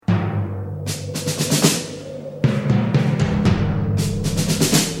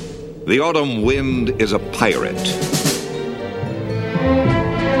The autumn wind is a pirate.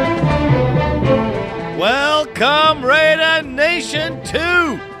 Welcome, Raider Nation,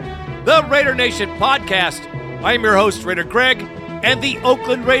 to the Raider Nation podcast. I am your host, Raider Greg, and the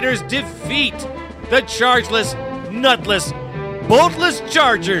Oakland Raiders defeat the chargeless, nutless, boltless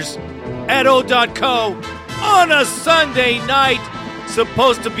Chargers at O.co on a Sunday night.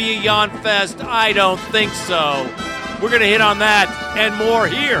 Supposed to be a yawn fest? I don't think so. We're going to hit on that and more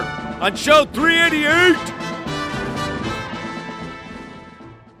here on Show 388.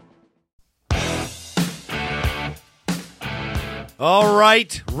 All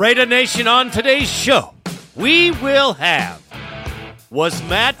right, Raider Nation, on today's show, we will have, was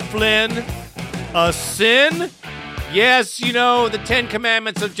Matt Flynn a sin? Yes, you know, the 10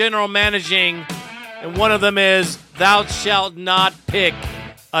 Commandments of General Managing, and one of them is, thou shalt not pick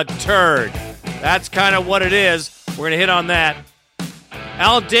a turd. That's kind of what it is. We're going to hit on that.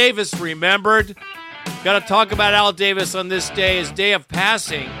 Al Davis remembered. Got to talk about Al Davis on this day, his day of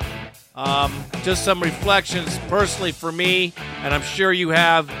passing. Just some reflections personally for me, and I'm sure you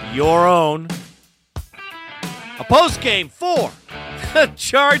have your own. A postgame for the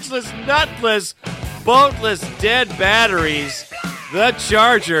chargeless, nutless, boatless, dead batteries. The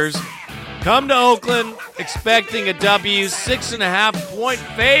Chargers come to Oakland expecting a W, 6.5-point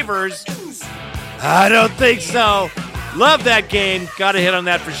favors. I don't think so. Love that game. Got to hit on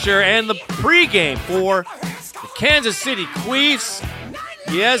that for sure. And the pregame for the Kansas City Chiefs.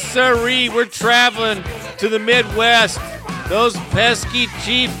 Yes, sirree. We're traveling to the Midwest. Those pesky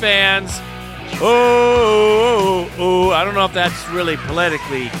Chief fans. Oh. I don't know if that's really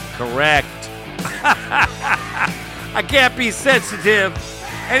politically correct. I can't be sensitive.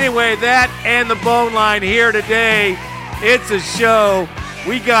 Anyway, that and the bone line here today. It's a show.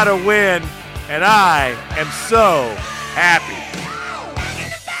 We got to win. And I am so happy.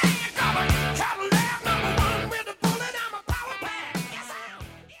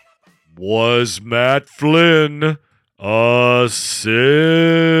 Was Matt Flynn a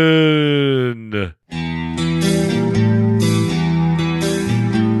sin?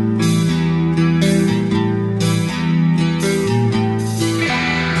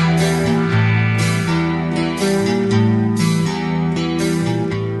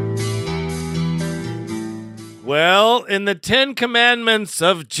 Well, in the 10 Commandments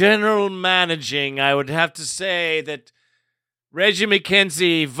of General Managing, I would have to say that Reggie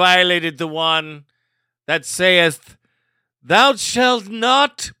McKenzie violated the one that saith, thou shalt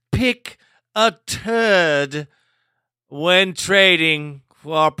not pick a turd when trading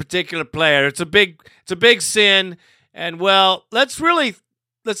for a particular player. It's a big sin. And well, let's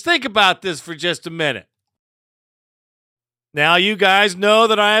think about this for just a minute. Now, you guys know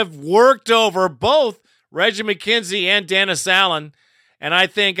that I have worked over both Reggie McKenzie and Dennis Allen, and I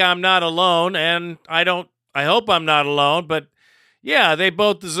think I'm not alone, and I hope I'm not alone, but yeah, they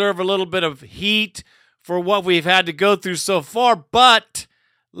both deserve a little bit of heat for what we've had to go through so far, but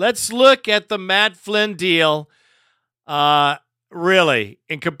let's look at the Matt Flynn deal, really,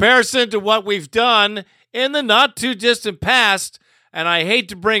 in comparison to what we've done in the not-too-distant past, and I hate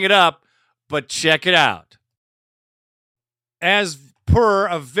to bring it up, but check it out. As per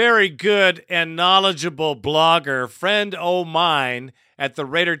a very good and knowledgeable blogger, friend o' mine at the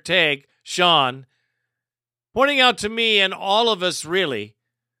Raider Tag, Sean, pointing out to me and all of us really,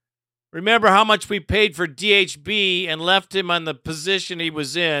 remember how much we paid for DHB and left him on the position he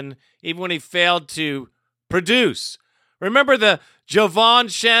was in, even when he failed to produce. Remember the Javon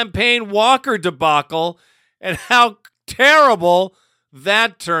Champagne Walker debacle and how terrible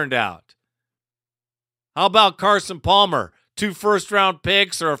that turned out. How about Carson Palmer? 2 first-round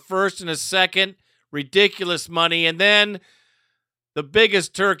picks or a first and a second, ridiculous money. And then the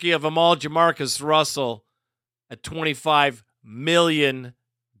biggest turkey of them all, Jamarcus Russell, at $25 million.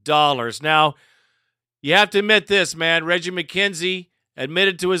 Now, you have to admit this, man. Reggie McKenzie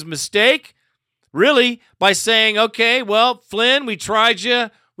admitted to his mistake, really, by saying, okay, well, Flynn, we tried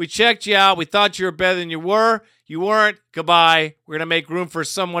you. We checked you out. We thought you were better than you were. You weren't. Goodbye. We're going to make room for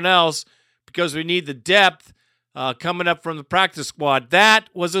someone else because we need the depth coming up from the practice squad. That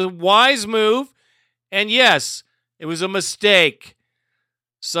was a wise move, and yes, it was a mistake.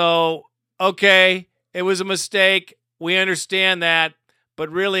 So, okay, it was a mistake. We understand that, but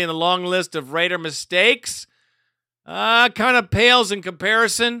really in the long list of Raider mistakes, kind of pales in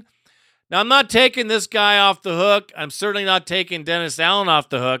comparison. Now, I'm not taking this guy off the hook. I'm certainly not taking Dennis Allen off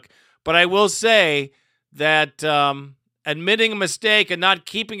the hook, but I will say that admitting a mistake and not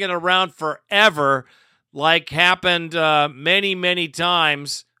keeping it around forever, like happened many, many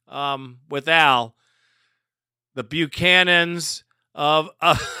times with Al. The Buchanans, of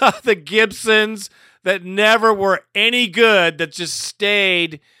the Gibsons that never were any good, that just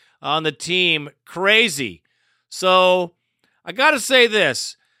stayed on the team. Crazy. So I got to say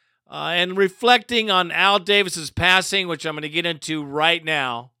this, and reflecting on Al Davis's passing, which I'm going to get into right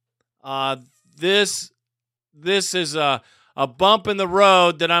now, this is a bump in the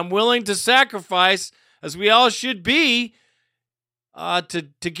road that I'm willing to sacrifice, as we all should be, to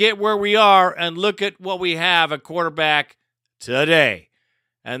get where we are and look at what we have at quarterback today.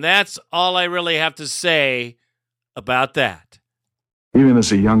 And that's all I really have to say about that. Even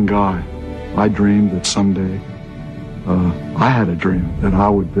as a young guy, I dreamed that someday, I had a dream that I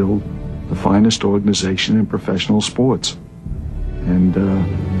would build the finest organization in professional sports. And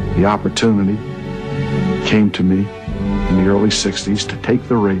the opportunity came to me in the early 60s to take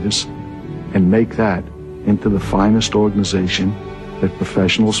the Raiders and make that into the finest organization that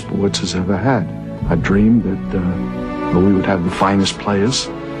professional sports has ever had. I dreamed that we would have the finest players,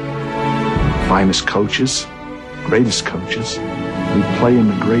 finest coaches, greatest coaches. We'd play in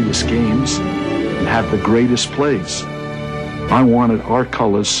the greatest games and have the greatest plays. I wanted our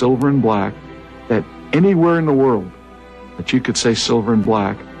colors, silver and black, that anywhere in the world that you could say silver and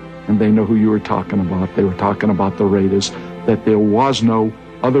black and they know who you were talking about. They were talking about the Raiders, that there was no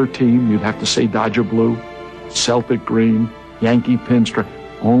other team. You'd have to say Dodger blue, Celtic green, Yankee pinstripe,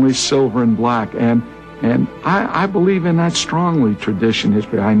 only silver and black. And I believe in that strongly, tradition,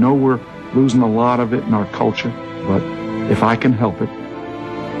 history. I know we're losing a lot of it in our culture, but if I can help it,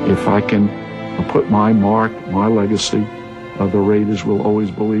 if I can put my mark, my legacy, the Raiders will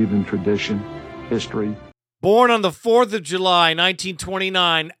always believe in tradition, history. Born on the 4th of July,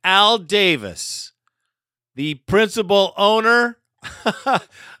 1929, Al Davis, the principal owner,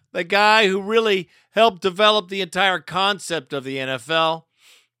 the guy who really helped develop the entire concept of the NFL,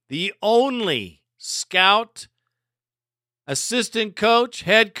 the only scout, assistant coach,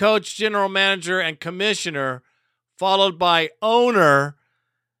 head coach, general manager, and commissioner, followed by owner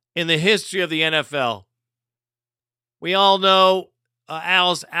in the history of the NFL. We all know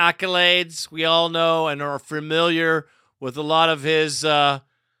Al's accolades. We all know and are familiar with a lot of his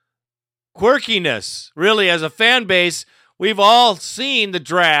quirkiness. Really, as a fan base, we've all seen the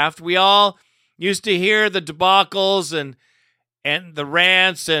draft. We all used to hear the debacles and the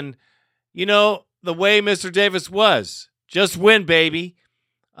rants and, you know, the way Mr. Davis was. Just win, baby.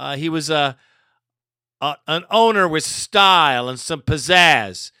 He was an owner with style and some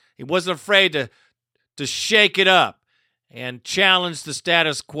pizzazz. He wasn't afraid to shake it up and challenge the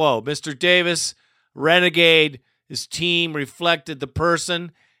status quo. Mr. Davis, renegade. His team reflected the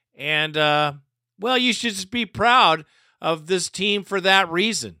person. And, well, you should just be proud of this team for that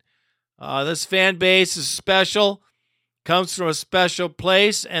reason. This fan base is special, comes from a special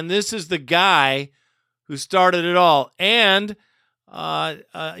place, and this is the guy who started it all. And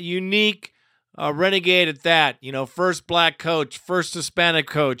a unique renegade at that. You know, first black coach, first Hispanic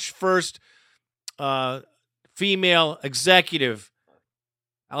coach, first female executive.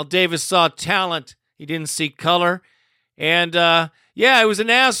 Al Davis saw talent. He didn't see color. And, yeah, he was an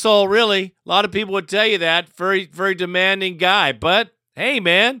asshole, really. A lot of people would tell you that. Very, very demanding guy. But, hey,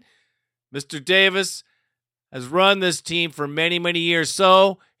 man, Mr. Davis has run this team for many, many years.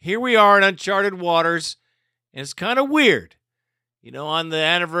 So here we are in uncharted waters. And it's kind of weird, you know, on the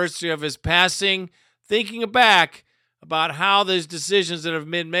anniversary of his passing, thinking back about how those decisions that have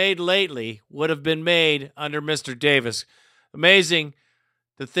been made lately would have been made under Mr. Davis. Amazing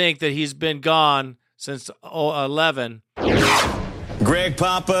to think that he's been gone since 2011. Greg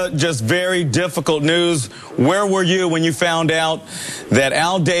Papa, just very difficult news. Where were you when you found out that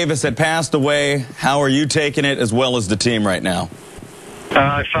Al Davis had passed away? How are you taking it, as well as the team right now?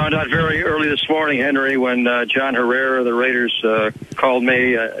 I found out very early this morning, Henry, when John Herrera of the Raiders called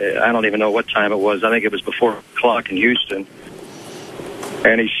me. I don't even know what time it was. I think it was before 4 o'clock in Houston.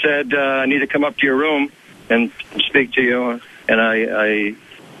 And he said, I need to come up to your room and speak to you. And I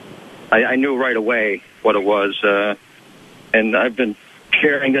knew right away what it was. And I've been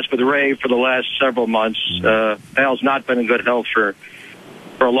carrying this with Ray for the last several months. Al's not been in good health for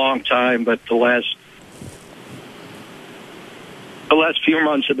a long time, but the last few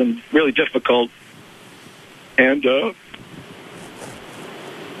months have been really difficult. And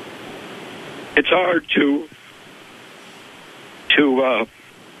it's hard to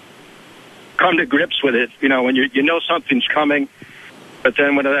come to grips with it, you know, when you know something's coming, but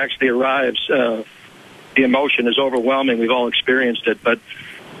then when it actually arrives, the emotion is overwhelming. We've all experienced it. But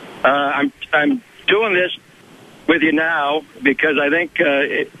I'm doing this with you now because I think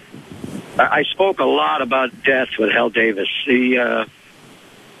I spoke a lot about death with Al Davis.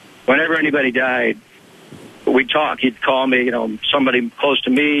 Whenever anybody died, we'd talk. He'd call me, somebody close to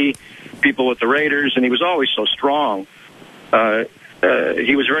me, people with the Raiders, and he was always so strong.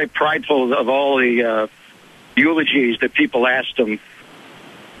 He was very prideful of all the eulogies that people asked him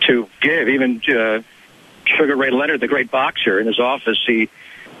to give. Even Sugar Ray Leonard, the great boxer, in his office, he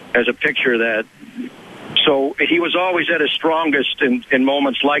has a picture that. So he was always at his strongest in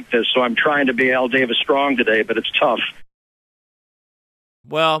moments like this. So I'm trying to be Al Davis strong today, but it's tough.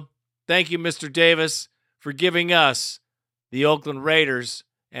 Well, thank you, Mr. Davis, for giving us the Oakland Raiders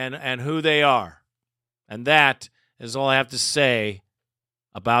and who they are. And that is all I have to say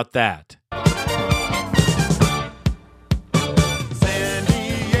about that.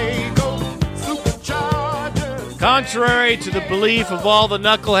 Contrary to the belief of all the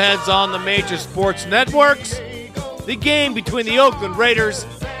knuckleheads on the major sports networks, the game between the Oakland Raiders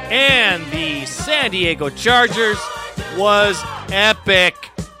and the San Diego Chargers was epic,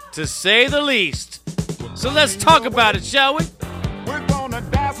 to say the least. So let's talk about it, shall we? We're gonna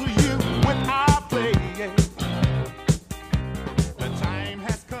dazzle you with our play. The time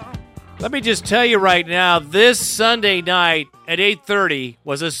has come. Let me just tell you right now, this Sunday night at 8:30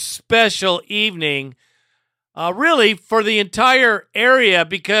 was a special evening, really for the entire area,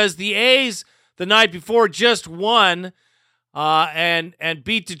 because the A's the night before just won and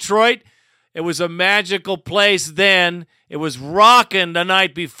beat Detroit. It was a magical place then. It was rocking the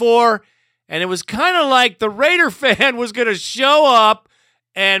night before, and it was kind of like the Raider fan was going to show up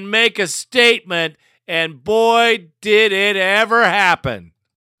and make a statement, and boy, did it ever happen.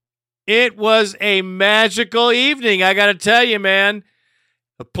 It was a magical evening, I got to tell you, man.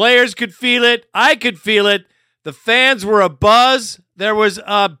 The players could feel it. I could feel it. The fans were abuzz. There was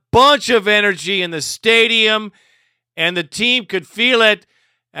a bunch of energy in the stadium, and the team could feel it.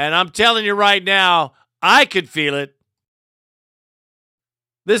 And I'm telling you right now, I could feel it.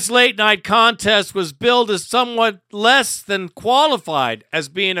 This late-night contest was billed as somewhat less than qualified as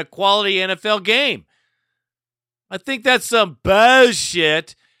being a quality NFL game. I think that's some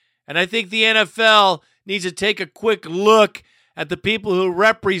bullshit, and I think the NFL needs to take a quick look at the people who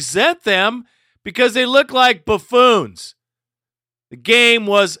represent them, because they look like buffoons. The game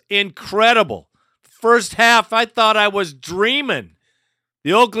was incredible. First half, I thought I was dreaming.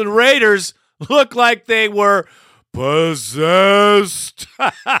 The Oakland Raiders looked like they were possessed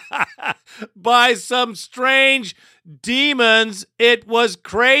by some strange demons. It was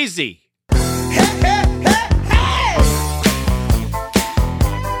crazy.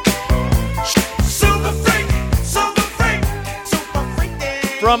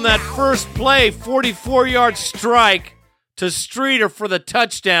 From that first play, 44-yard strike to Streeter for the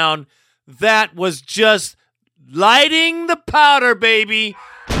touchdown, that was just lighting the powder, baby.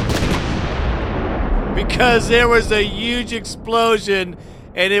 Because there was a huge explosion,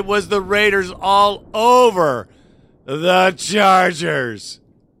 and it was the Raiders all over the Chargers.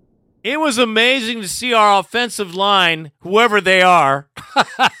 It was amazing to see our offensive line, whoever they are,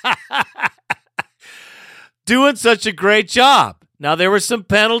 doing such a great job. Now, there were some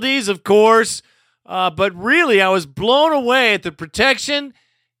penalties, of course, but really I was blown away at the protection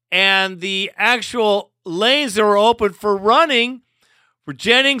and the actual lanes that were open for running for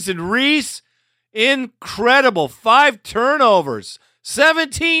Jennings and Reese. Incredible. 5 turnovers.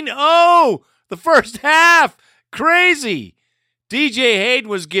 17-0 the first half. Crazy. DJ Hayden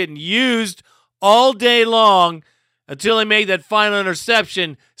was getting used all day long until he made that final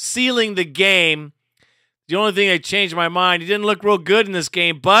interception, sealing the game. The only thing that changed my mind, he didn't look real good in this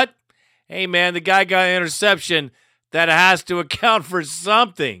game, but, hey, man, the guy got an interception. That has to account for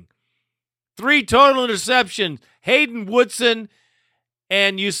something. 3 total interceptions. Hayden Woodson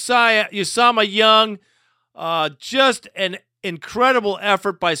and Usama Young. Just an incredible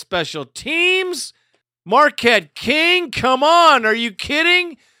effort by special teams. Marquette King, come on, are you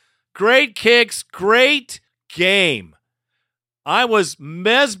kidding? Great kicks, great game. I was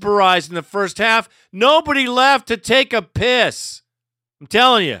mesmerized in the first half. Nobody left to take a piss. I'm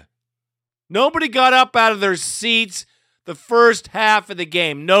telling you. Nobody got up out of their seats the first half of the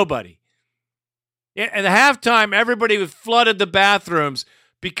game. Nobody. At halftime, everybody flooded the bathrooms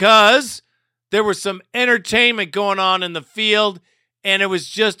because there was some entertainment going on in the field, and it was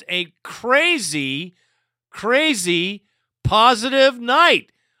just a crazy, crazy positive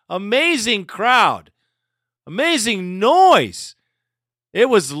night. Amazing crowd. Amazing noise. It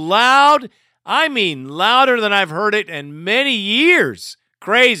was loud. I mean, louder than I've heard it in many years.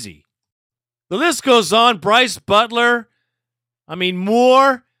 Crazy. The list goes on. Bryce Butler.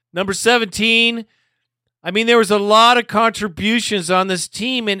 Moore, number 17. There was a lot of contributions on this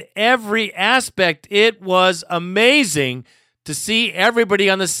team in every aspect. It was amazing to see everybody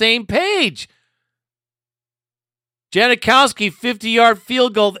on the same page. Janikowski, 50-yard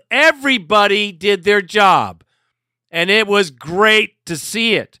field goal. Everybody did their job, and it was great to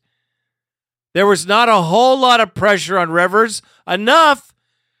see it. There was not a whole lot of pressure on Rivers, enough,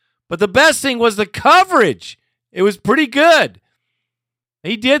 but the best thing was the coverage. It was pretty good.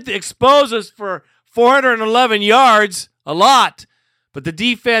 He did expose us for 411 yards, a lot, but the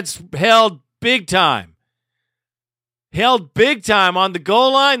defense held big time. Held big time on the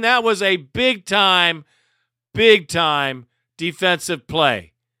goal line. That was a big time defensive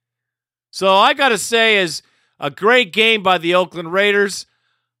play. So I got to say, is a great game by the Oakland Raiders,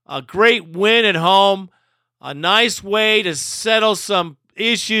 a great win at home, a nice way to settle some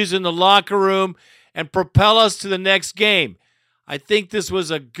issues in the locker room and propel us to the next game. I think this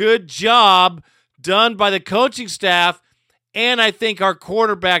was a good job done by the coaching staff, and I think our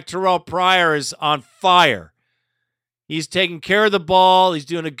quarterback, Terrell Pryor, is on fire. He's taking care of the ball. He's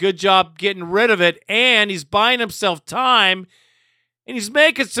doing a good job getting rid of it, and he's buying himself time, and he's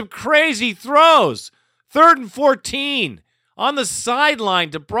making some crazy throws. 3rd and 14 on the sideline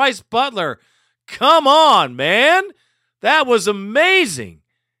to Bryce Butler. Come on, man. That was amazing.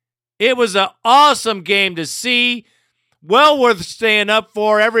 It was an awesome game to see. Well worth staying up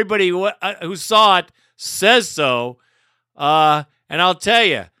for. Everybody who saw it says so. And I'll tell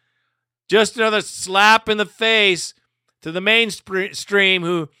you, just another slap in the face to the mainstream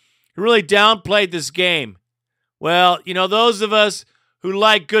who really downplayed this game. Well, you know, those of us who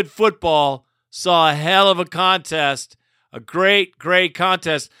like good football saw a hell of a contest, a great, great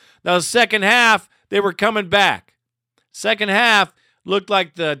contest. Now, the second half, they were coming back. Second half looked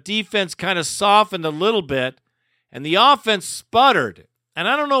like the defense kind of softened a little bit, and the offense sputtered. And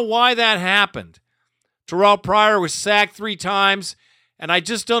I don't know why that happened. Terrell Pryor was sacked 3 times, and I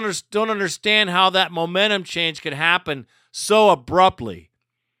just don't understand how that momentum change could happen so abruptly.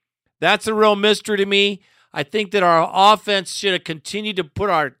 That's a real mystery to me. I think that our offense should have continued to put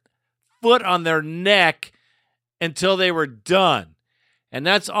our foot on their neck until they were done. And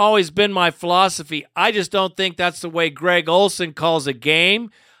that's always been my philosophy. I just don't think that's the way Greg Olson calls a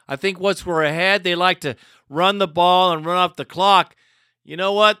game. I think once we're ahead, they like to run the ball and run off the clock. You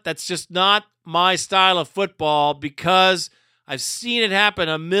know what? That's just not my style of football, because I've seen it happen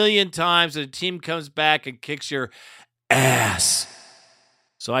a million times and a team comes back and kicks your ass.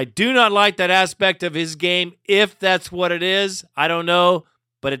 So I do not like that aspect of his game. If that's what it is, I don't know,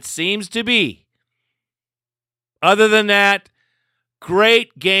 but it seems to be. Other than that,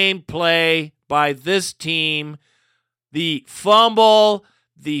 great gameplay by this team. The fumble,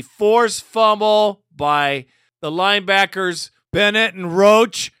 the forced fumble by the linebackers, Bennett and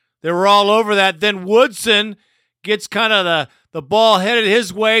Roach, they were all over that. Then Woodson gets kind of the ball headed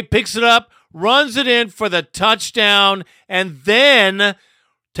his way, picks it up, runs it in for the touchdown, and then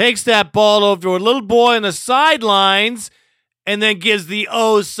takes that ball over to a little boy on the sidelines and then gives the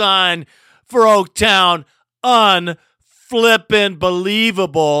O sign for Oaktown. Unflippin'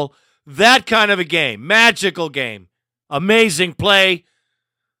 believable. That kind of a game. Magical game. Amazing play.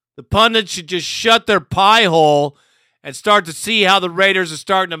 The pundits should just shut their pie hole and start to see how the Raiders are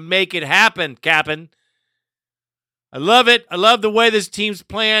starting to make it happen, Cap'n. I love it. I love the way this team's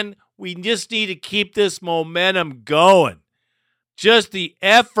playing. We just need to keep this momentum going. Just the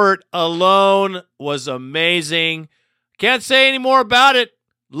effort alone was amazing. Can't say any more about it.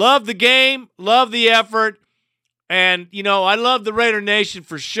 Love the game. Love the effort. And, you know, I love the Raider Nation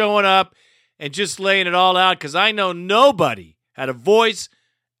for showing up and just laying it all out, because I know nobody had a voice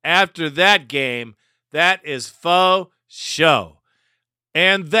after that game. That is faux show.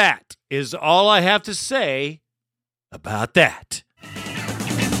 And that is all I have to say about that.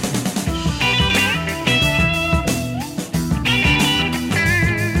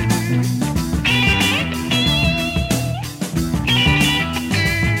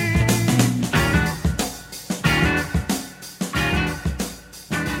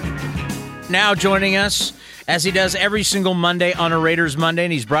 Now joining us, as he does every single Monday on a Raiders Monday,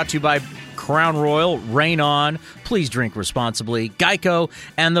 and he's brought to you by Crown Royal, Rain On, please drink responsibly, Geico,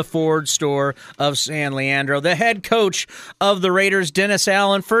 and the Ford store of San Leandro. The head coach of the Raiders, Dennis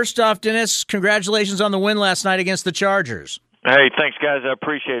Allen. First off, Dennis, congratulations on the win last night against the Chargers. Hey, thanks, guys. I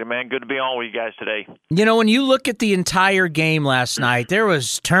appreciate it, man. Good to be on with you guys today. You know, when you look at the entire game last night, there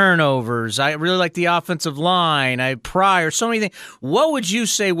was turnovers. I really like the offensive line. Pryor, so many things. What would you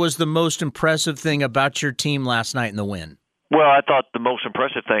say was the most impressive thing about your team last night in the win? Well, I thought the most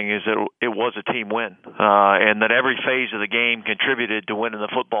impressive thing is that it was a team win, and that every phase of the game contributed to winning the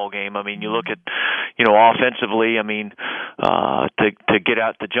football game. I mean, you look at, offensively. I mean,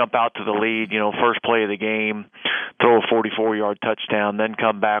 to jump out to the lead. First play of the game, throw a 44-yard touchdown, then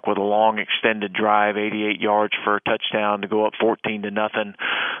come back with a long extended drive, 88 yards for a touchdown to go up 14-0.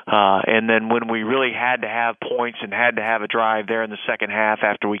 And then when we really had to have points and had to have a drive there in the second half,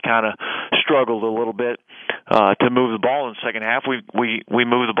 after we kind of struggled a little bit to move the ball in the second half, we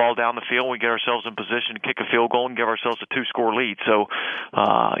move the ball down the field, we get ourselves in position to kick a field goal and give ourselves a 2-score lead. So,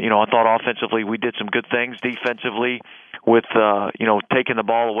 I thought offensively we did some good things. Defensively, with taking the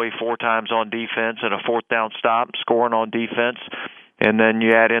ball away 4 times on defense and a 4th down stop, scoring on defense, and then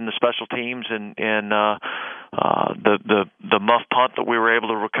you add in the special teams and the muff punt that we were able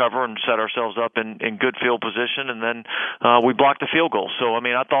to recover and set ourselves up in good field position, and then we blocked the field goal. So, I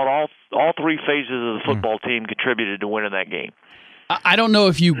mean, I thought all 3 phases of the football team contributed to winning that game. I don't know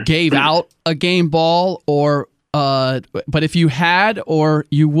if you gave out a game ball but if you had or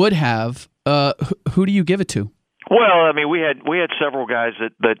you would have, who do you give it to? Well, I mean, we had several guys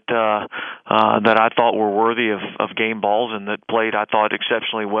that I thought were worthy of game balls and that played, I thought,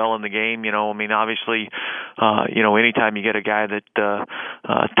 exceptionally well in the game. I mean, obviously, anytime you get a guy that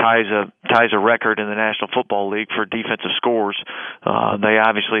ties a record in the National Football League for defensive scores, they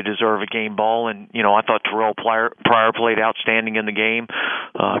obviously deserve a game ball. And I thought Terrell Pryor played outstanding in the game.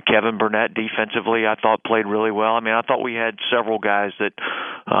 Kevin Burnett defensively, I thought, played really well. I mean, I thought we had several guys that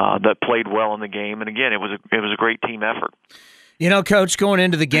played well in the game. And again, it was a great team effort. Coach, going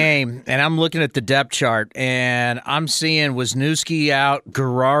into the game, and I'm looking at the depth chart, and I'm seeing Wisniewski out,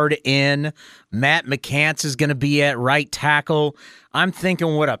 Garrard in, Matt McCants is going to be at right tackle. I'm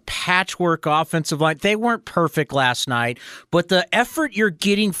thinking, what a patchwork offensive line. They weren't perfect last night, but the effort you're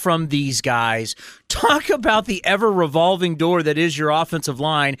getting from these guys, talk about the ever-revolving door that is your offensive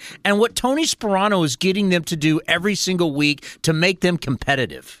line and what Tony Sparano is getting them to do every single week to make them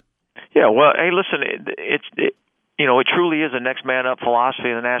competitive. Yeah, well, hey, listen, it truly is a next man up philosophy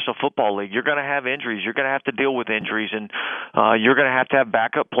in the National Football League. You're going to have injuries. You're going to have to deal with injuries, and you're going to have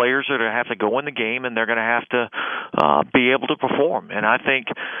backup players that are going to have to go in the game, and they're going to have to be able to perform. And I think,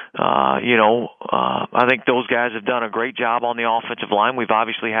 I think those guys have done a great job on the offensive line. We've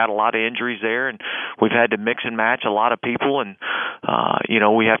obviously had a lot of injuries there, and we've had to mix and match a lot of people. And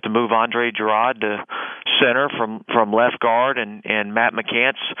we have to move Andre Gerard to center from left guard, and Matt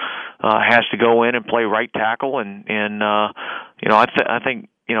McCants has to go in and play right tackle. And I think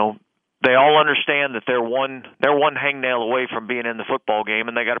they all understand that they're one hangnail away from being in the football game,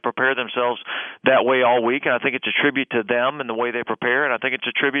 and they got to prepare themselves that way all week. And I think it's a tribute to them and the way they prepare, and I think it's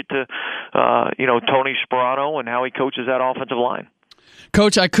a tribute to Tony Sparano and how he coaches that offensive line.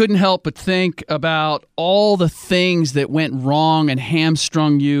 Coach, I couldn't help but think about all the things that went wrong and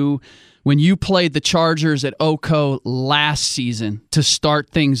hamstrung you when you played the Chargers at Oco last season to start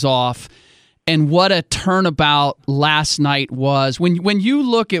things off. And what a turnabout last night was. When you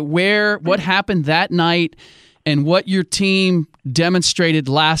look at what happened that night and what your team demonstrated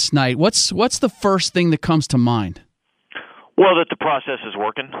last night, what's the first thing that comes to mind? Well, that the process is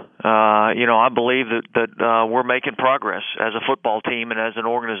working. I believe that we're making progress as a football team and as an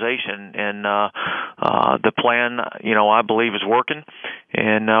organization, and the plan, I believe, is working.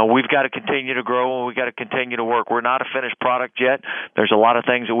 And we've got to continue to grow, and we've got to continue to work. We're not a finished product yet. There's a lot of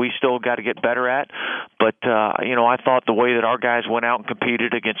things that we still got to get better at. But, I thought the way that our guys went out and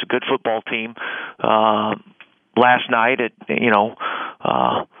competed against a good football team last night,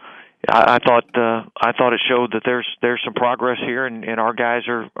 I thought it showed that there's some progress here, and our guys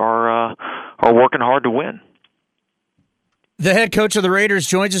are working hard to win. The head coach of the Raiders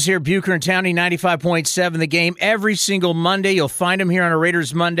joins us here, Bucher and Towney, 95.7 The Game, every single Monday. You'll find him here on a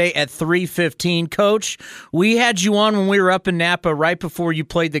Raiders Monday at 3:15. Coach, we had you on when we were up in Napa right before you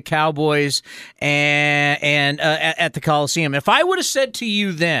played the Cowboys and at the Coliseum. If I would have said to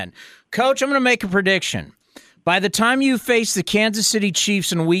you then, Coach, I'm going to make a prediction. By the time you face the Kansas City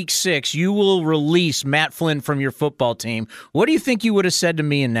Chiefs in Week 6, you will release Matt Flynn from your football team. What do you think you would have said to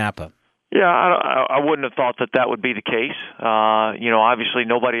me in Napa? Yeah, I wouldn't have thought that would be the case. Obviously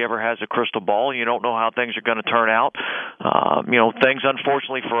nobody ever has a crystal ball. You don't know how things are going to turn out. Things,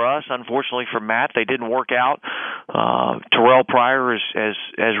 unfortunately for us, unfortunately for Matt, they didn't work out. Terrell Pryor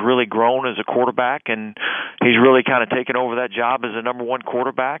has really grown as a quarterback, and he's really kind of taken over that job as the number one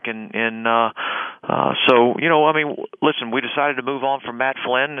quarterback. Listen, we decided to move on from Matt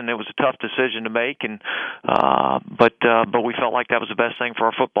Flynn, and it was a tough decision to make. But we felt like that was the best thing for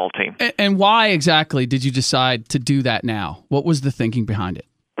our football team. And why exactly did you decide to do that now? What was the thinking behind it?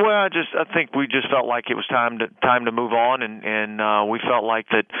 Well, I think we just felt like it was time to move on, and we felt like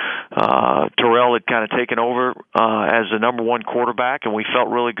that Terrell had kind of taken over as the number one quarterback, and we felt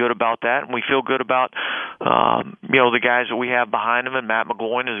really good about that, and we feel good about the guys that we have behind him. And Matt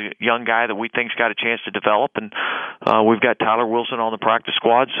McGloin is a young guy that we think's got a chance to develop, and we've got Tyler Wilson on the practice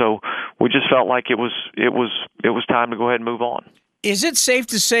squad, so we just felt like it was time to go ahead and move on. Is it safe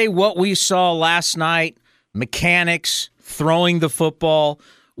to say what we saw last night, mechanics, throwing the football,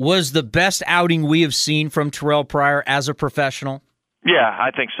 was the best outing we have seen from Terrell Pryor as a professional? Yeah, I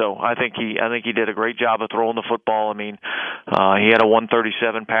think so. I think he did a great job of throwing the football. I mean, he had a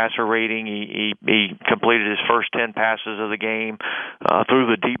 137 passer rating. He completed his first 10 passes of the game, threw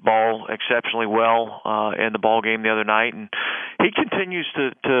the deep ball exceptionally well in the ball game the other night, and he continues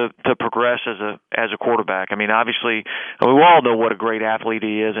to progress as a quarterback. I mean, obviously, we all know what a great athlete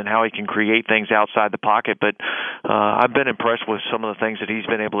he is and how he can create things outside the pocket, but I've been impressed with some of the things that he's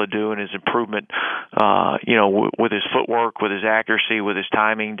been able to do and his improvement, with his footwork, with his accuracy, with his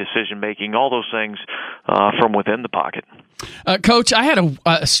timing, decision-making, all those things from within the pocket. Coach, I had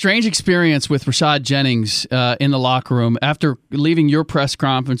a strange experience with Rashad Jennings in the locker room. After leaving your press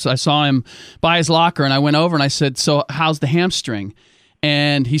conference, I saw him by his locker, and I went over and I said, "So how's the hamstring?"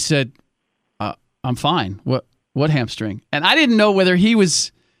 And he said, "I'm fine." What hamstring? And I didn't know whether he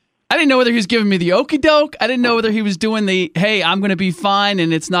was giving me the okie doke. I didn't know whether he was doing the, "Hey, I'm going to be fine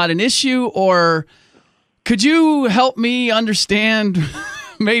and it's not an issue," or could you help me understand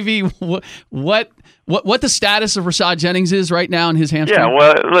maybe what the status of Rashad Jennings is right now in his hamstring? Yeah,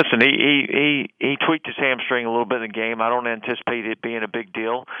 well, listen, he tweaked his hamstring a little bit in the game. I don't anticipate it being a big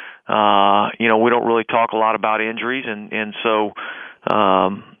deal. We don't really talk a lot about injuries, and so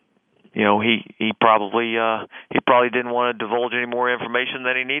he probably didn't want to divulge any more information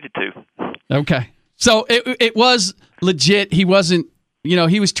than he needed to. Okay, so it was legit. He wasn't.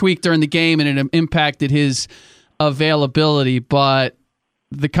 He was tweaked during the game and it impacted his availability, but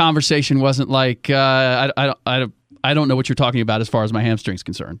the conversation wasn't like, I don't know what you're talking about as far as my hamstring's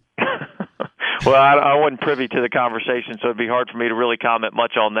concerned. Well, I wasn't privy to the conversation, so it'd be hard for me to really comment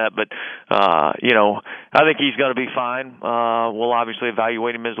much on that. But, I think he's going to be fine. We'll obviously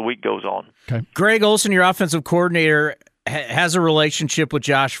evaluate him as the week goes on. Okay. Greg Olson, your offensive coordinator, has a relationship with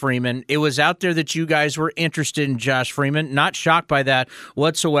Josh Freeman. It was out there that you guys were interested in Josh Freeman. Not shocked by that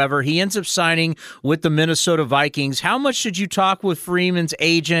whatsoever. He ends up signing with the Minnesota Vikings. How much did you talk with Freeman's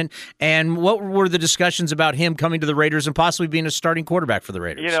agent, and what were the discussions about him coming to the Raiders and possibly being a starting quarterback for the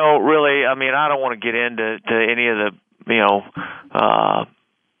Raiders? Really, I mean, I don't want to get into any of the,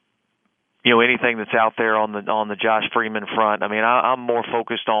 anything that's out there on the Josh Freeman front. I mean, I'm more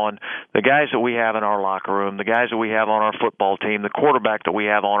focused on the guys that we have in our locker room, the guys that we have on our football team, the quarterback that we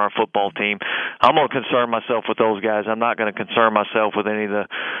have on our football team. I'm going to concern myself with those guys. I'm not going to concern myself with any of the,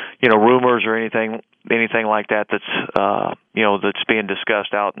 rumors or anything like that that's being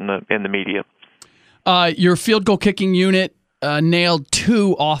discussed out in the media. Your field goal kicking unit nailed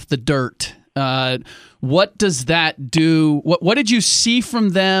 2 off the dirt. What does that do? What did you see from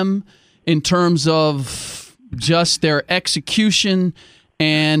them in terms of just their execution,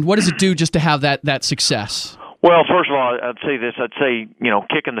 and what does it do just to have that success? Well, first of all, I'd say this. I'd say,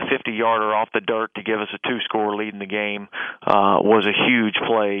 kicking the 50-yarder off the dirt to give us a 2-score lead in the game was a huge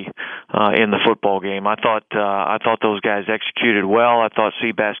play in the football game. I thought those guys executed well. I thought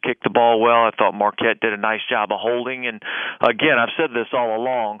Seabass kicked the ball well. I thought Marquette did a nice job of holding. And again, I've said this all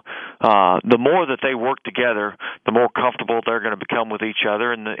along. The more that they work together, the more comfortable they're going to become with each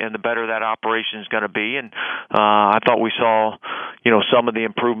other, and the better that operation is going to be. And I thought we saw, some of the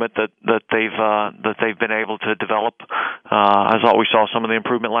improvement that they've been able to develop. I thought we saw some of the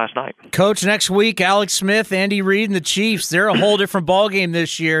improvement last night. Coach, next week, Alex Smith, Andy Reid, and the Chiefs, they're a whole different ballgame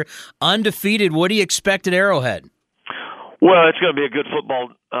this year. Undefeated. What do you expect at Arrowhead? Well, it's going to be a good football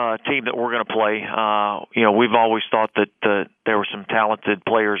team that we're going to play. We've always thought that there were some talented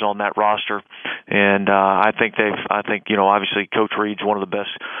players on that roster, and I think obviously Coach Reid's one of the best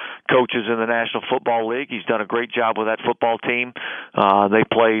coaches in the National Football League. He's done a great job with that football team. They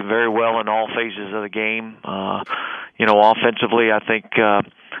play very well in all phases of the game. Offensively, I think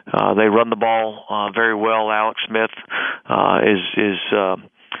they run the ball very well. Alex Smith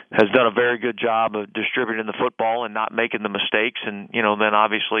has done a very good job of distributing the football and not making the mistakes. And, then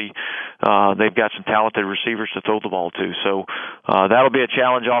obviously they've got some talented receivers to throw the ball to. So that'll be a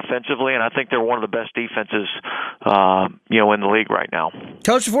challenge offensively, and I think they're one of the best defenses, in the league right now.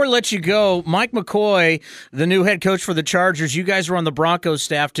 Coach, before I let you go, Mike McCoy, the new head coach for the Chargers, you guys were on the Broncos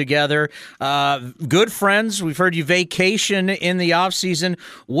staff together. Good friends. We've heard you vacation in the offseason.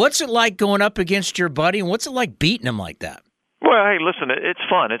 What's it like going up against your buddy, and what's it like beating him like that? Well, hey, listen, it's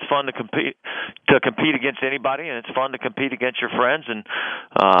fun. It's fun to compete against anybody, and it's fun to compete against your friends. And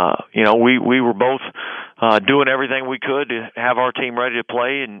we were both doing everything we could to have our team ready to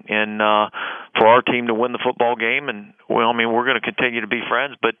play, and for our team to win the football game. And we're going to continue to be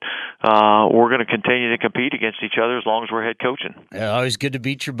friends, but we're going to continue to compete against each other as long as we're head coaching. Yeah, always good to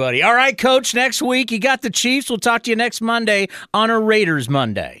beat your buddy. All right, Coach. Next week you got the Chiefs. We'll talk to you next Monday on a Raiders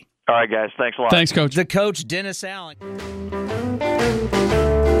Monday. All right, guys. Thanks a lot. Thanks, Coach. The coach, Dennis Allen.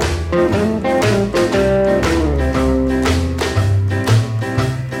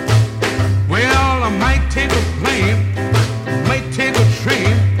 Well, I might take a plane, might take a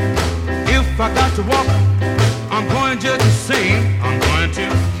train. If I got to walk, I'm going just the same. I'm going to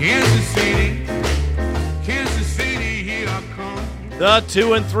Kansas City. Kansas City, here I come. The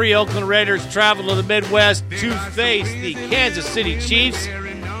 2-3 Oakland Raiders travel to the Midwest to face the Kansas City Chiefs.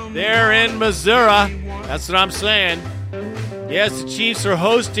 They're in Missouri. That's what I'm saying. Yes, the Chiefs are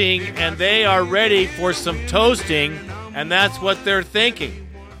hosting, and they are ready for some toasting, and that's what they're thinking.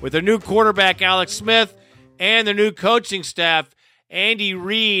 With their new quarterback, Alex Smith, and their new coaching staff, Andy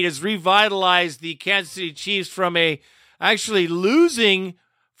Reid has revitalized the Kansas City Chiefs from a actually losing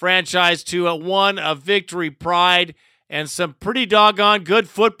franchise to one of victory, pride, and some pretty doggone good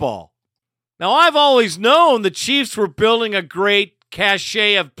football. Now, I've always known the Chiefs were building a great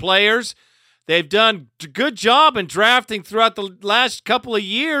cachet of players. They've done a good job in drafting throughout the last couple of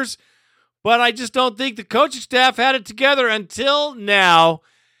years, but I just don't think the coaching staff had it together until now.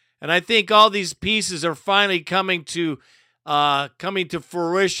 And I think all these pieces are finally coming to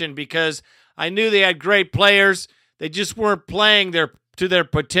fruition, because I knew they had great players. They just weren't playing to their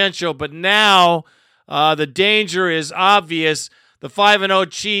potential. But now the danger is obvious. The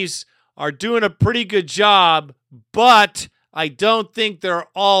 5-0 Chiefs are doing a pretty good job, but I don't think they're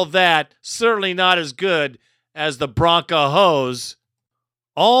all that, certainly not as good as the Broncos.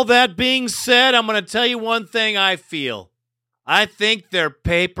 All that being said, I'm going to tell you one thing I feel. I think they're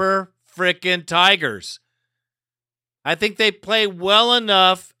paper frickin' Tigers. I think they play well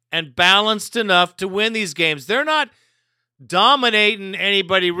enough and balanced enough to win these games. They're not dominating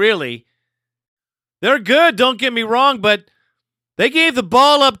anybody, really. They're good, don't get me wrong, but they gave the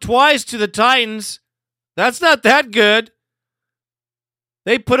ball up twice to the Titans. That's not that good.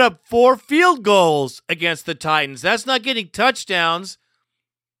 They put up 4 field goals against the Titans. That's not getting touchdowns.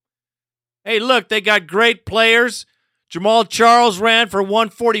 Hey, look, they got great players. Jamal Charles ran for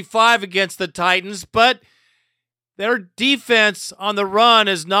 145 against the Titans, but their defense on the run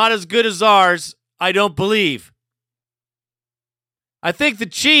is not as good as ours, I don't believe. I think the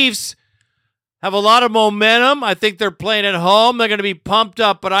Chiefs have a lot of momentum. I think they're playing at home. They're going to be pumped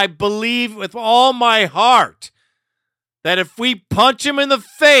up, but I believe with all my heart that if we punch him in the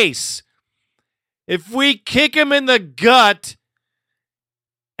face, if we kick him in the gut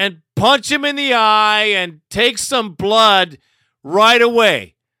and punch him in the eye and take some blood right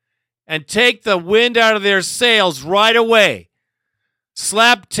away and take the wind out of their sails right away,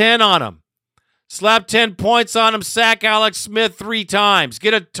 slap 10 on him, slap 10 points on him, sack Alex Smith 3 times,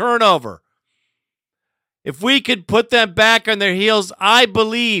 get a turnover. If we could put them back on their heels, I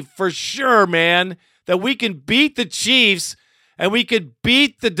believe for sure, man, that we can beat the Chiefs and we could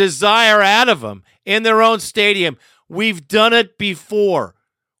beat the desire out of them in their own stadium. We've done it before.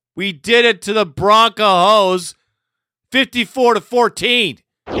 We did it to the Broncos 54-14.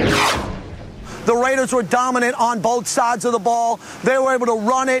 The Raiders were dominant on both sides of the ball. They were able to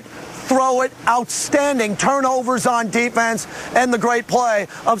run it, throw it, outstanding turnovers on defense, and the great play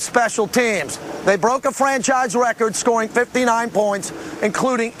of special teams. They broke a franchise record, scoring 59 points,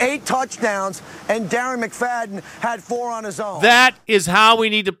 including 8 touchdowns, and Darren McFadden had 4 on his own. That is how we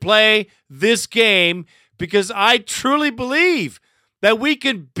need to play this game, because I truly believe that we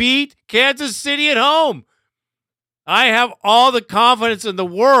can beat Kansas City at home. I have all the confidence in the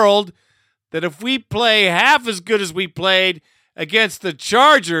world that if we play half as good as we played against the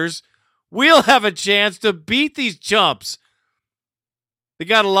Chargers, we'll have a chance to beat these chumps. They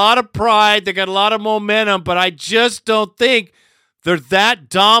got a lot of pride. They got a lot of momentum, but I just don't think they're that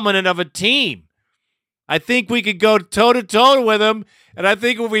dominant of a team. I think we could go toe-to-toe with them, and I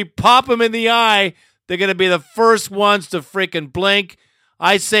think if we pop them in the eye, they're going to be the first ones to freaking blink.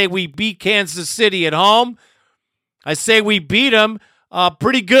 I say we beat Kansas City at home. I say we beat them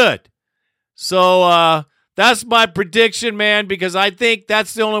pretty good. So that's my prediction, man, because I think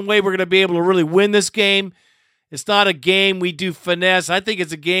that's the only way we're going to be able to really win this game. It's not a game we do finesse. I think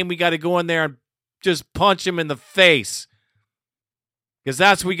it's a game we got to go in there and just punch them in the face, because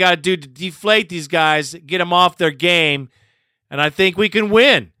that's what we got to do to deflate these guys, get them off their game, and I think we can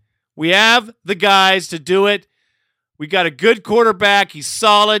win. We have the guys to do it. We got a good quarterback. He's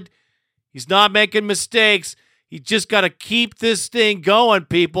solid. He's not making mistakes. You just got to keep this thing going,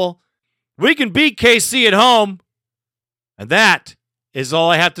 people. We can beat KC at home. And that is all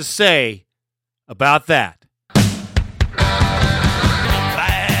I have to say about that. Bad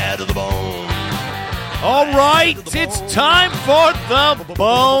to the bone. All right, it's time for the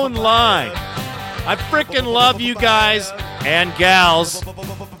Bone Line. I freaking love you guys and gals.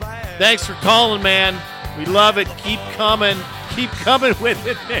 Thanks for calling, man. We love it. Keep coming. Keep coming with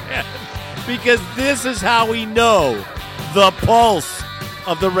it, man. Because this is how we know the pulse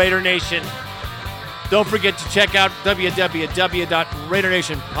of the Raider Nation. Don't forget to check out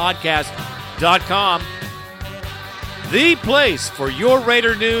www.RaiderNationPodcast.com. The place for your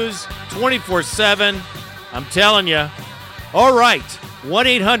Raider news 24/7. I'm telling you. All right.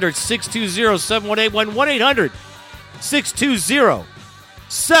 1-800-620-7181.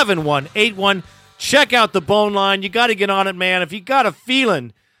 1-800-620-7181. Check out the Bone Line. You got to get on it, man. If you got a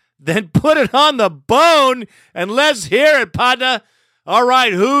feeling, then put it on the bone and let's hear it, partner. All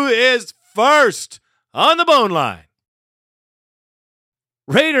right, who is first on the Bone Line?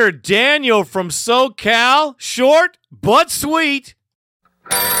 Raider Daniel from SoCal. Short but sweet.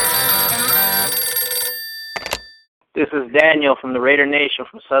 This is Daniel from the Raider Nation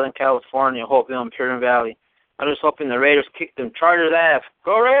from Southern California, Hopeville and Purin Valley. I'm just hoping the Raiders kick them Chargers' ass.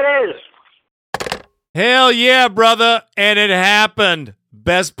 Go Raiders! Hell yeah, brother. And it happened.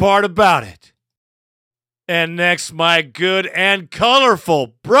 Best part about it. And next, my good and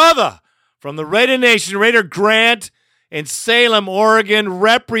colorful brother from the Raider Nation, Raider Grant in Salem, Oregon,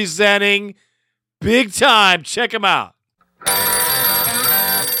 representing big time. Check him out.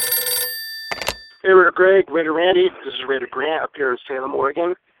 Hey, Raider Greg, Raider Randy. This is Raider Grant up here in Salem,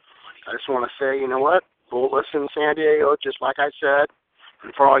 Oregon. I just want to say, you know what? Go listen, San Diego, just like I said.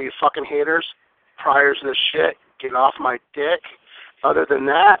 And for all you fucking haters, priors to this shit, get off my dick. Other than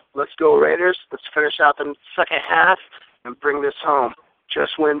that, let's go Raiders. Let's finish out the second half and bring this home.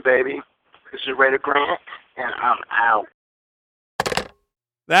 Just win, baby. This is Raider Grant, and I'm out.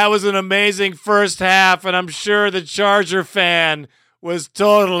 That was an amazing first half, and I'm sure the Charger fan was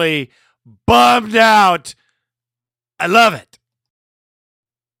totally bummed out. I love it.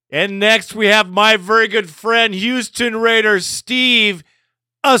 And next we have my very good friend, Houston Raider Steve,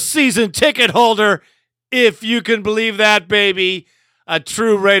 a season ticket holder, if you can believe that, baby. A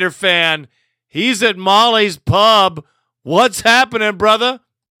true Raider fan. He's at Molly's Pub. What's happening, brother?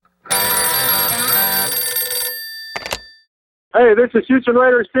 Hey, this is Houston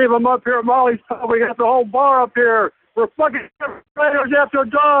Raider Steve. I'm up here at Molly's Pub. We got the whole bar up here. We're fucking Raiders after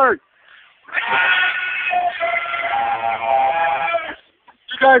dark.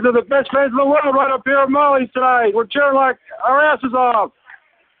 You guys are the best fans in the world right up here at Molly's tonight. We're cheering like our asses off.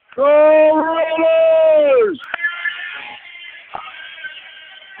 Go Raiders!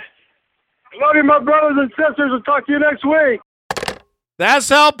 Love you, my brothers and sisters. I'll talk to you next week. That's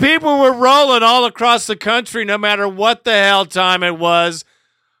how people were rolling all across the country, no matter what the hell time it was.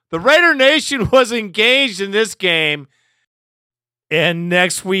 The Raider Nation was engaged in this game. And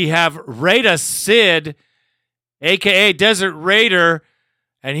next we have Raider Sid, a.k.a. Desert Raider,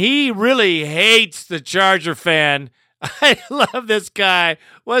 and he really hates the Charger fan. I love this guy.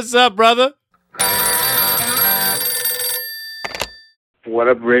 What's up, brother? What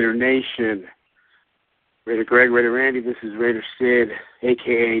up, Raider Nation? Raider Greg, Raider Randy, this is Raider Sid,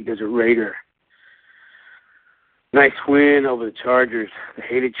 a.k.a. Desert Raider. Nice win over the Chargers, the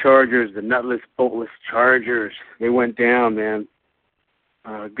hated Chargers, the nutless, boltless Chargers. They went down, man.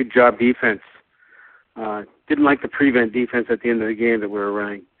 Good job defense. Didn't like the prevent defense at the end of the game that we were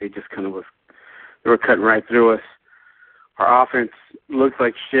running. They just kind of they were cutting right through us. Our offense looked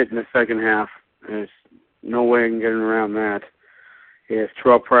like shit in the second half. There's no way I can get around that. If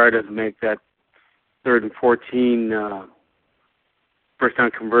Terrell Pryor doesn't make that 3rd and 14 first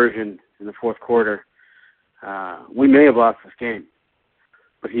down conversion in the fourth quarter, we may have lost this game.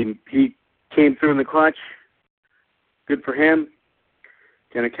 But he came through in the clutch. Good for him.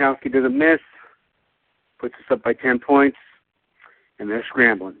 Janikowski doesn't miss. Puts us up by 10 points. And they're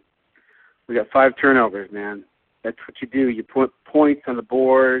scrambling. We got 5 turnovers, man. That's what you do. You put points on the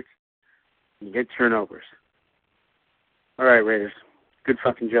board. And you get turnovers. All right, Raiders. Good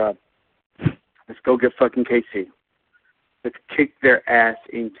fucking job. Let's go get fucking KC. Let's kick their ass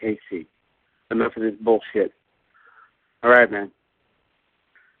in KC. Enough of this bullshit. All right, man.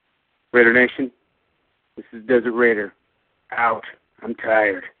 Raider Nation, this is Desert Raider. Out. I'm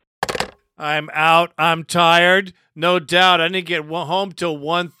tired. I'm out. I'm tired. No doubt. I didn't get home till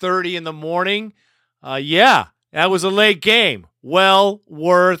 1:30 in the morning. Yeah, that was a late game. Well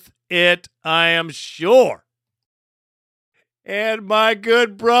worth it, I am sure. And my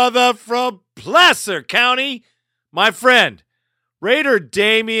good brother from Placer County, my friend, Raider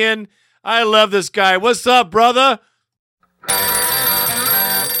Damien. I love this guy. What's up, brother?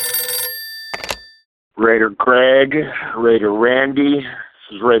 Raider Greg, Raider Randy,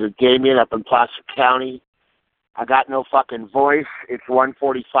 this is Raider Damien up in Placer County. I got no fucking voice. It's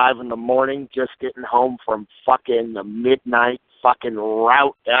 1:45 in the morning, just getting home from fucking the midnight fucking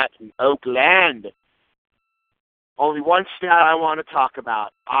route at Oakland. Only one stat I want to talk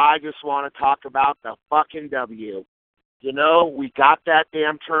about. I just want to talk about the fucking W. You know, we got that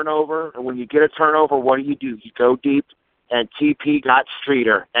damn turnover, and when you get a turnover, what do? You go deep, and TP got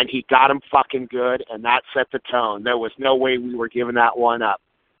Streeter, and he got him fucking good, and that set the tone. There was no way we were giving that one up.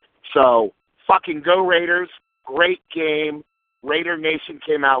 So, fucking go Raiders. Great game. Raider Nation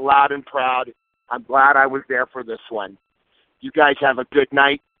came out loud and proud. I'm glad I was there for this one. You guys have a good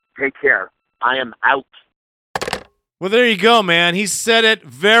night. Take care. I am out. Well, there you go, man. He said it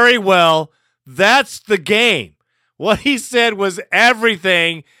very well. That's the game. What he said was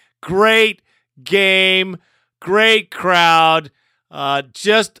everything. Great game. Great crowd.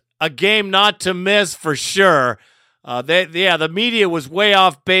 Just a game not to miss for sure. The media was way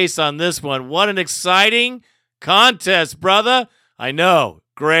off base on this one. What an exciting contest, brother. I know.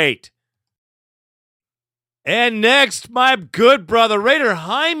 Great. And next, my good brother, Raider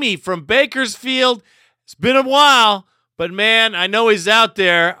Jaime from Bakersfield. It's been a while, but man, I know he's out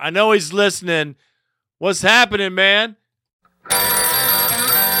there. I know he's listening. What's happening, man?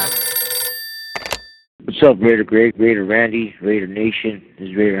 What's up, Raider Greg, Raider Randy, Raider Nation? This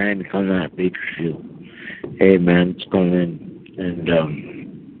is Raider Jaime coming out of Bakersfield. Hey, man, it's going in, and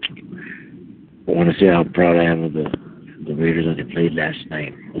I want to say how proud I am of the Raiders that they played last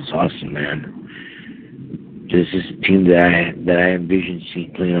night. It was awesome, man. This is a team that I envisioned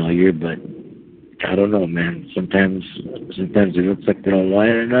seeing playing all year, but I don't know, man. Sometimes it looks like they don't want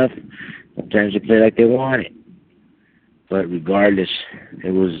it enough. Sometimes they play like they want it. But regardless,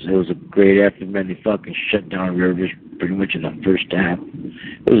 it was a great effort, man. They fucking shut down Rivers pretty much in the first half.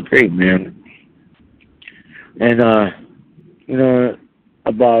 It was great, man. And you know,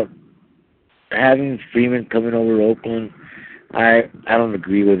 about having Freeman coming over to Oakland, I don't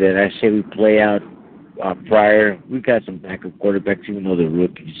agree with it. I say we play out Pryor. We've got some backup quarterbacks, even though they're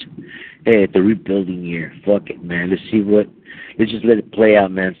rookies. Hey, it's a rebuilding year. Fuck it, man. Let's just let it play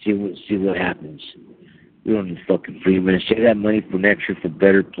out, man. See what happens. We don't need fucking Freeman. Save that money for next year for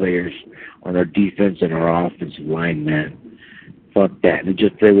better players on our defense and our offensive line, man. Fuck that. Let's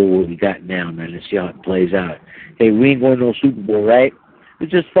just play with what we got now, man. Let's see how it plays out. Hey, we ain't going to no Super Bowl, right?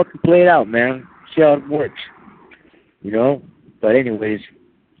 Let's just fucking play it out, man. See how it works. You know? But anyways,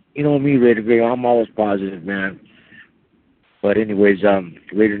 you know me, Raider Greg, I'm always positive, man. But anyways,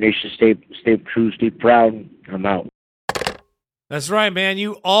 Raider Nation, stay true, stay proud. I'm out. That's right, man.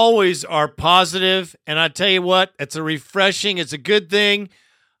 You always are positive, and I tell you what, it's a refreshing, it's a good thing.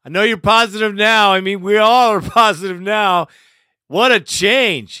 I know you're positive now. I mean, we all are positive now. What a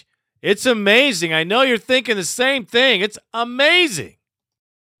change. It's amazing. I know you're thinking the same thing. It's amazing.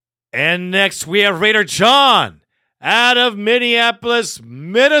 And next, we have Raider John out of Minneapolis,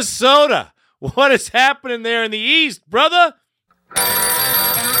 Minnesota. What is happening there in the East, brother?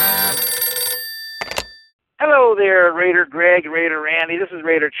 Hello there, Raider Greg, Raider Randy. This is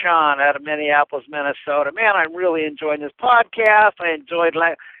Raider John out of Minneapolis, Minnesota. Man, I'm really enjoying this podcast. I enjoyed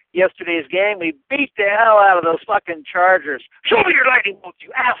yesterday's game. We beat the hell out of those fucking Chargers. Show me your lightning bolts,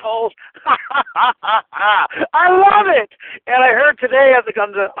 you assholes. I love it. And I heard today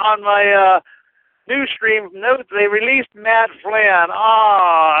on my news stream notes they released Matt Flynn.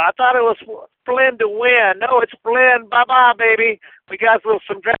 Oh, I thought it was Flynn to win. No, it's Flynn. Bye-bye, baby. We got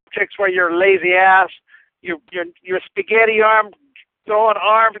some draft picks for your lazy ass. Your spaghetti arm throwing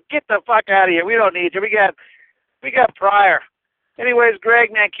arm. Get the fuck out of here. We don't need you. We got Pryor. Anyways,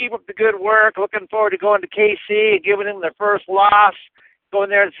 Greg, man, keep up the good work. Looking forward to going to KC and giving them their first loss.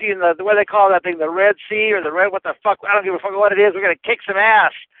 Going there and seeing the what do they call that thing, the Red Sea or the Red, what the fuck? I don't give a fuck what it is. We're going to kick some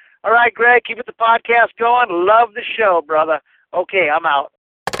ass. All right, Greg, keep the podcast going. Love the show, brother. Okay, I'm out.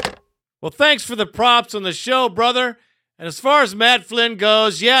 Well, thanks for the props on the show, brother. And as far as Matt Flynn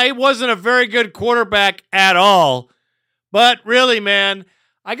goes, yeah, he wasn't a very good quarterback at all. But really, man,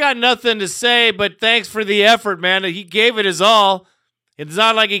 I got nothing to say, but thanks for the effort, man. He gave it his all. It's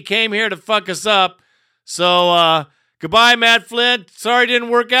not like he came here to fuck us up. So, goodbye, Matt Flynn. Sorry it didn't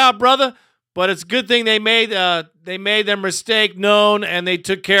work out, brother. But it's a good thing they made their mistake known and they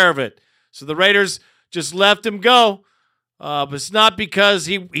took care of it. So the Raiders just let him go. But it's not because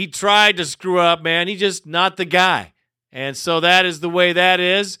he tried to screw up, man. He's just not the guy. And so that is the way that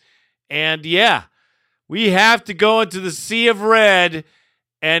is. And yeah, We have to go into the sea of red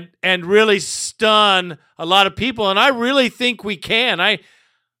and really stun a lot of people, and I really think we can. I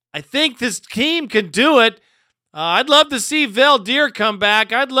think this team can do it. I'd love to see Valdir come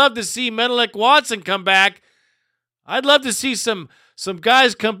back. I'd love to see Menelik Watson come back. I'd love to see some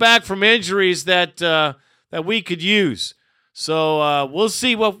guys come back from injuries that we could use. So we'll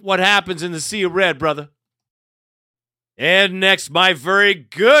see what happens in the sea of red, brother. And next, my very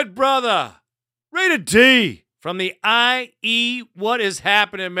good brother, Rated D from the IE. What is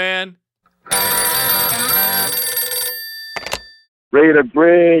happening, man? Raider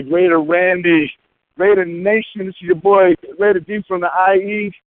Greg, Raider Randy, Raider Nation. This is your boy, Raider D from the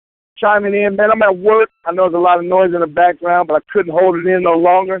IE, chiming in. Man, I'm at work. I know there's a lot of noise in the background, but I couldn't hold it in no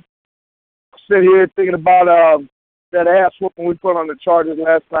longer. I sit here thinking about that ass whooping we put on the Chargers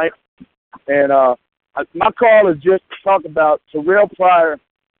last night. And my call is just to talk about Terrell Pryor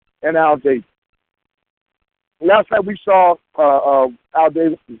and Al Davis. Last night we saw Al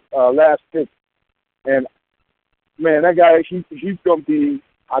Davis' last pick. And, man, that guy, he's going to be,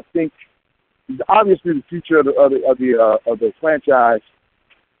 I think, he's obviously the future of the franchise.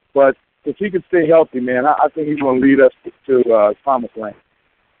 But if he can stay healthy, man, I think he's going to lead us to promised land.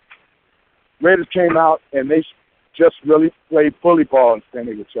 Raiders came out and they just really played bully ball in San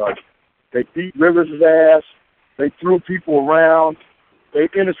Diego Chargers. They beat Rivers' ass. They threw people around. They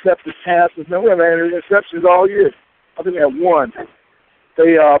intercepted passes. Man, we haven't had interceptions all year. I think they had one.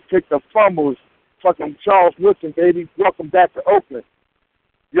 They picked up fumbles. Fucking Charles Woodson, baby, welcome back to Oakland.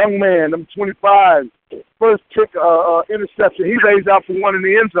 Young man, number 25, first kick interception. He lays out for one in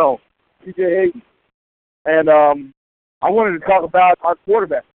the end zone. TJ Hayden. And I wanted to talk about our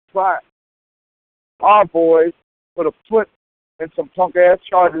quarterback, Pryor. Our boys put a foot in some punk-ass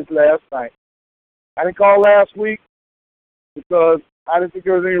Chargers last night. I didn't call last week because I didn't think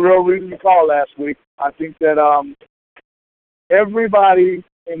there was any real reason to call last week. I think that everybody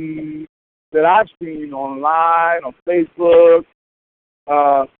that I've seen online, on Facebook,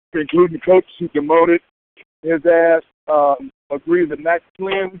 including the coaches who demoted his ass, agree that Matt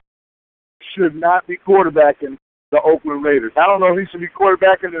Flynn should not be quarterbacking the Oakland Raiders. I don't know if he should be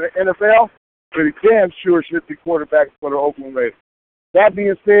quarterbacking in the NFL, but he damn sure should be quarterbacking for the Oakland Raiders. That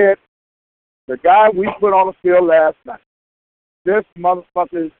being said, the guy we put on the field last night, this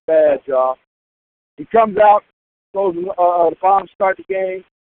motherfucker is bad, y'all. He comes out, goes the bomb, start the game.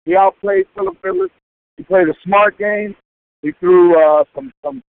 He outplayed Phillip Rivers. He played a smart game. He threw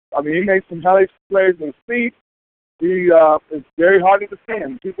he made some hellish plays in his feet. He is very hard to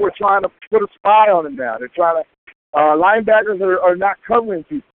defend. People are trying to put a spy on him now. They're trying to linebackers are not covering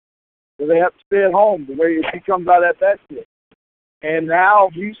people. So they have to stay at home the way he comes out at that shit. And now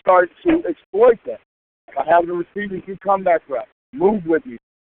he starts to exploit that by having the receivers do comeback routes, move with you,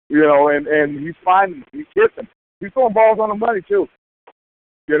 and he's finding, he's hitting. He's throwing balls on the money too.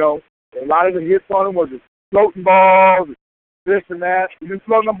 A lot of the hits on him was just floating balls, this and that. He didn't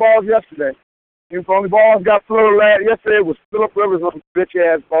float them balls yesterday. The only balls got floated yesterday was Phillip Rivers on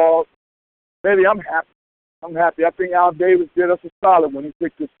bitch-ass balls. Baby, I'm happy. I think Al Davis did us a solid when he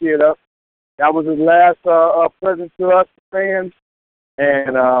picked this kid up. That was his last present to us, fans.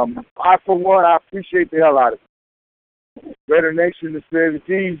 And I, for one, I appreciate the hell out of it. Raider Nation, the Spirit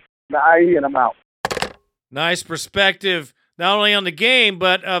team, the IE, and I'm out. Nice perspective, not only on the game,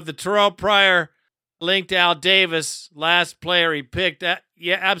 but of the Terrell Pryor linked to Al Davis, last player he picked.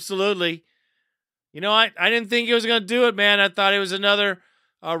 Yeah, absolutely. I didn't think he was going to do it, man. I thought it was another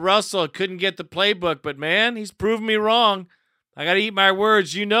Russell. Couldn't get the playbook, but, man, he's proven me wrong. I got to eat my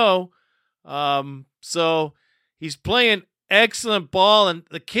words, So he's playing excellent ball, and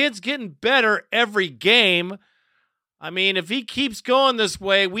the kid's getting better every game. I mean, if he keeps going this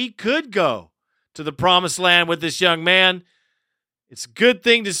way, we could go to the promised land with this young man. It's a good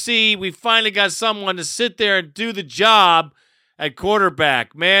thing to see. We finally got someone to sit there and do the job at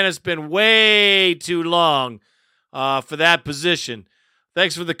quarterback. Man, it's been way too long for that position.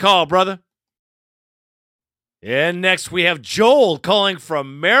 Thanks for the call, brother. And next we have Joel calling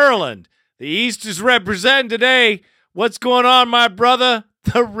from Maryland. The East is representing today. What's going on, my brother?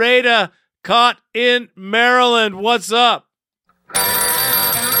 The Raider caught in Maryland. What's up?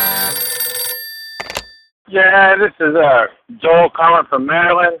 Yeah, this is Joel calling from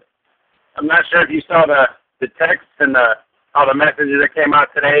Maryland. I'm not sure if you saw the text and all the messages that came out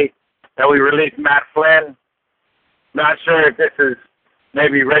today that we released Matt Flynn. Not sure if this is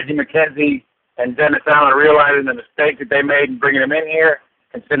maybe Reggie McKenzie and Dennis Allen realizing the mistake that they made in bringing him in here,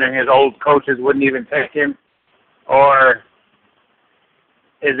 considering his old coaches wouldn't even take him, or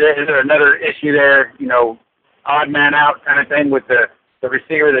is there another issue there, odd man out kind of thing with the the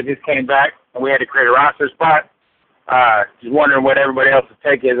receiver that just came back, and we had to create a roster spot. Just wondering what everybody else's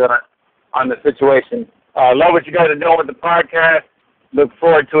take is on the situation. Love what you guys are doing with the podcast. Look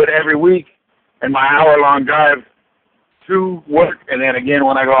forward to it every week in my hour-long drive to work, and then again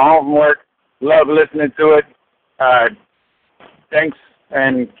when I go home from work. Love listening to it. Thanks,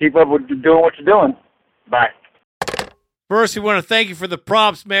 and keep up with doing what you're doing. Bye. First, we want to thank you for the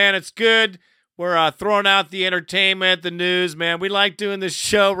props, man. It's good. We're throwing out the entertainment, the news, man. We like doing this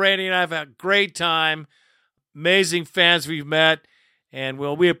show. Randy and I have had a great time. Amazing fans we've met, and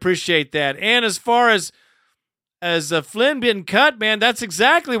we appreciate that. And as far as Flynn being cut, man, that's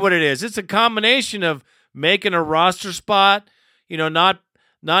exactly what it is. It's a combination of making a roster spot, not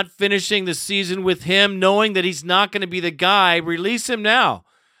finishing the season with him, knowing that he's not going to be the guy. Release him now.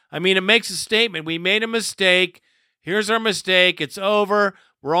 I mean, it makes a statement. We made a mistake. Here's our mistake. It's over.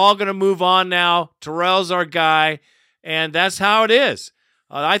 We're all going to move on now. Terrell's our guy, and that's how it is.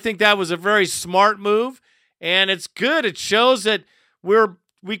 I think that was a very smart move, and it's good. It shows that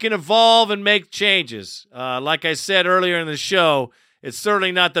we can evolve and make changes. Like I said earlier in the show, it's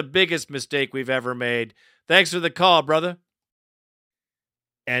certainly not the biggest mistake we've ever made. Thanks for the call, brother.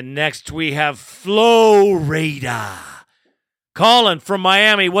 And next we have Flo Rida. Colin from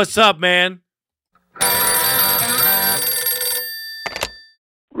Miami. What's up, man?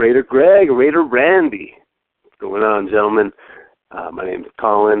 Raider Greg, Raider Randy. What's going on, gentlemen? My name is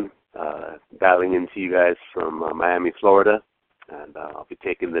Colin, dialing into you guys from Miami, Florida, and I'll be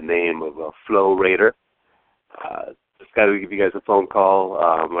taking the name of Flo Raider. Just got to give you guys a phone call.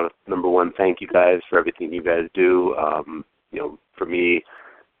 I want to, number one, thank you guys for everything you guys do. For me,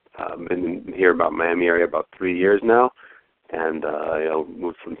 I've been here about Miami area about 3 years now, and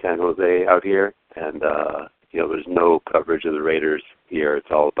moved from San Jose out here, and there's no coverage of the Raiders here.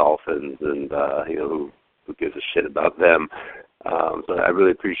 It's all Dolphins, and who gives a shit about them. So I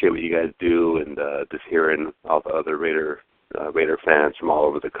really appreciate what you guys do, and just hearing all the other Raider fans from all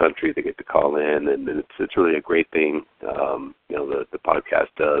over the country that get to call in, and it's really a great thing. The podcast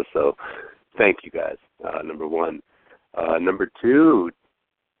does. So thank you guys. Number one. Number two,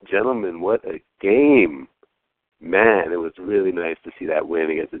 gentlemen, what a game. Man, it was really nice to see that win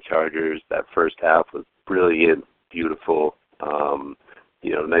against the Chargers. That first half was brilliant, beautiful.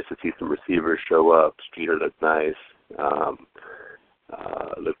 Nice to see some receivers show up. Streeter looked nice.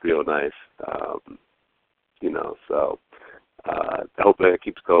 Looked real nice. So I hope that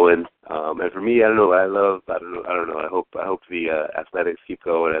keeps going. And for me, I don't know. I don't know. I hope the athletics keep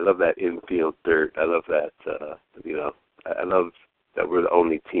going. I love that infield dirt. I love that. I love that we're the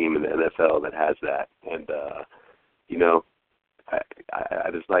only team in the NFL that has that. And I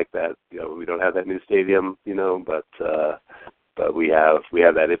just like that. We don't have that new stadium. But we have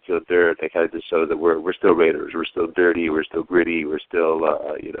that infield dirt. That kind of just shows that we're still Raiders. We're still dirty. We're still gritty. We're still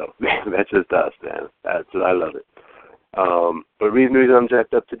that's just us, man. I love it. But the reason I'm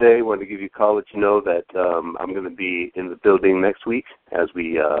jacked up today, I wanted to give you a call, let you know that I'm going to be in the building next week as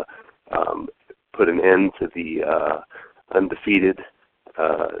we put an end to the undefeated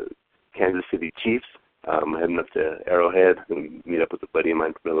Kansas City Chiefs. I'm heading up to Arrowhead and meet up with a buddy of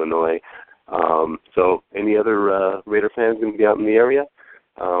mine from Illinois. So any other Raider fans going to be out in the area?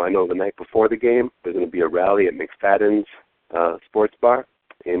 I know the night before the game, there's going to be a rally at McFadden's Sports Bar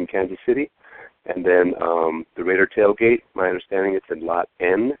in Kansas City. And then the Raider tailgate, my understanding it's in Lot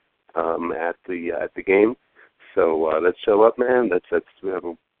N at the game. So let's show up, man. Let's have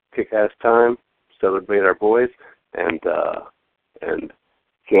a kick-ass time, celebrate our boys, and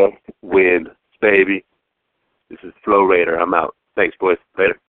just win, baby. This is Flo Raider. I'm out. Thanks, boys.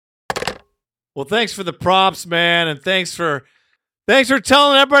 Later. Well, thanks for the props, man, and thanks for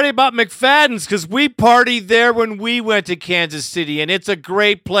telling everybody about McFadden's, because we partied there when we went to Kansas City, and it's a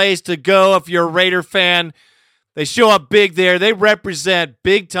great place to go if you're a Raider fan. They show up big there. They represent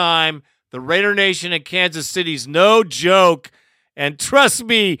big time. The Raider Nation in Kansas City's no joke, and trust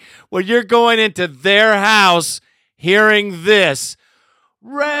me, when you're going into their house hearing this,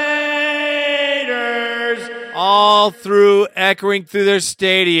 Raiders, all through, echoing through their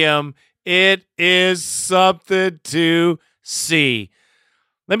stadium, it is something to see.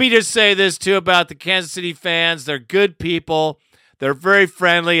 Let me just say this, too, about the Kansas City fans. They're good people. They're very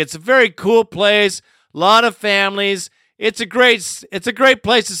friendly. It's a very cool place. A lot of families. It's a great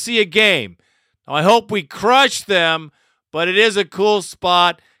place to see a game. Now, I hope we crush them, but it is a cool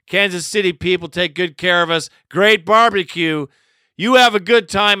spot. Kansas City people take good care of us. Great barbecue. You have a good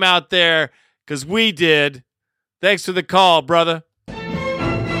time out there, because we did. Thanks for the call, brother.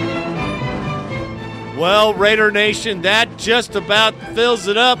 Well, Raider Nation, that just about fills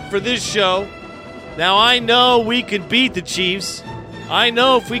it up for this show. Now, I know we can beat the Chiefs. I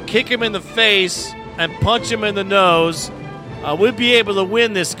know if we kick him in the face and punch him in the nose, we'll be able to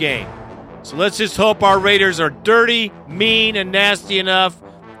win this game. So let's just hope our Raiders are dirty, mean, and nasty enough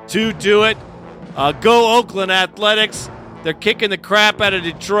to do it. Go Oakland Athletics. They're kicking the crap out of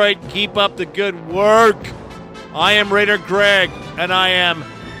Detroit. Keep up the good work. I am Raider Greg, and I am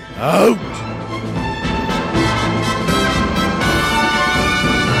out.